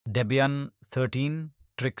Debian 13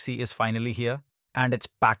 Trixie is finally here, and it's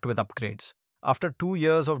packed with upgrades. After 2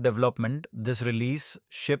 years of development, this release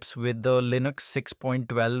ships with the Linux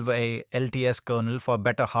 6.12 LTS kernel for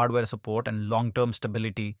better hardware support and long-term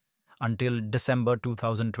stability until December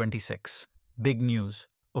 2026. Big news.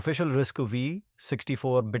 Official RISC-V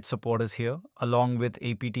 64-bit support is here, along with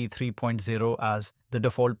APT 3.0 as the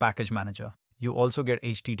default package manager. You also get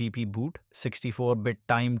HTTP boot, 64-bit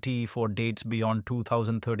time T for dates beyond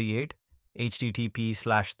 2038,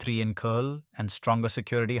 HTTP/3 in curl, and stronger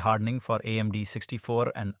security hardening for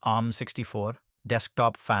AMD64 and ARM64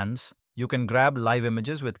 desktop fans. You can grab live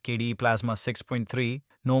images with KDE Plasma 6.3,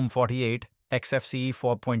 GNOME 48, Xfce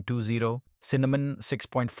 4.20, Cinnamon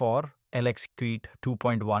 6.4, LXQt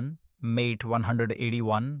 2.1, Mate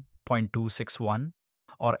 181.261,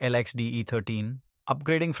 or LXDE 13.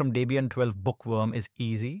 Upgrading from Debian 12 Bookworm is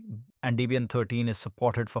easy, and Debian 13 is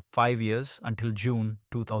supported for 5 years until June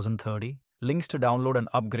 2030. Links to download and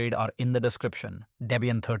upgrade are in the description.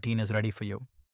 Debian 13 is ready for you.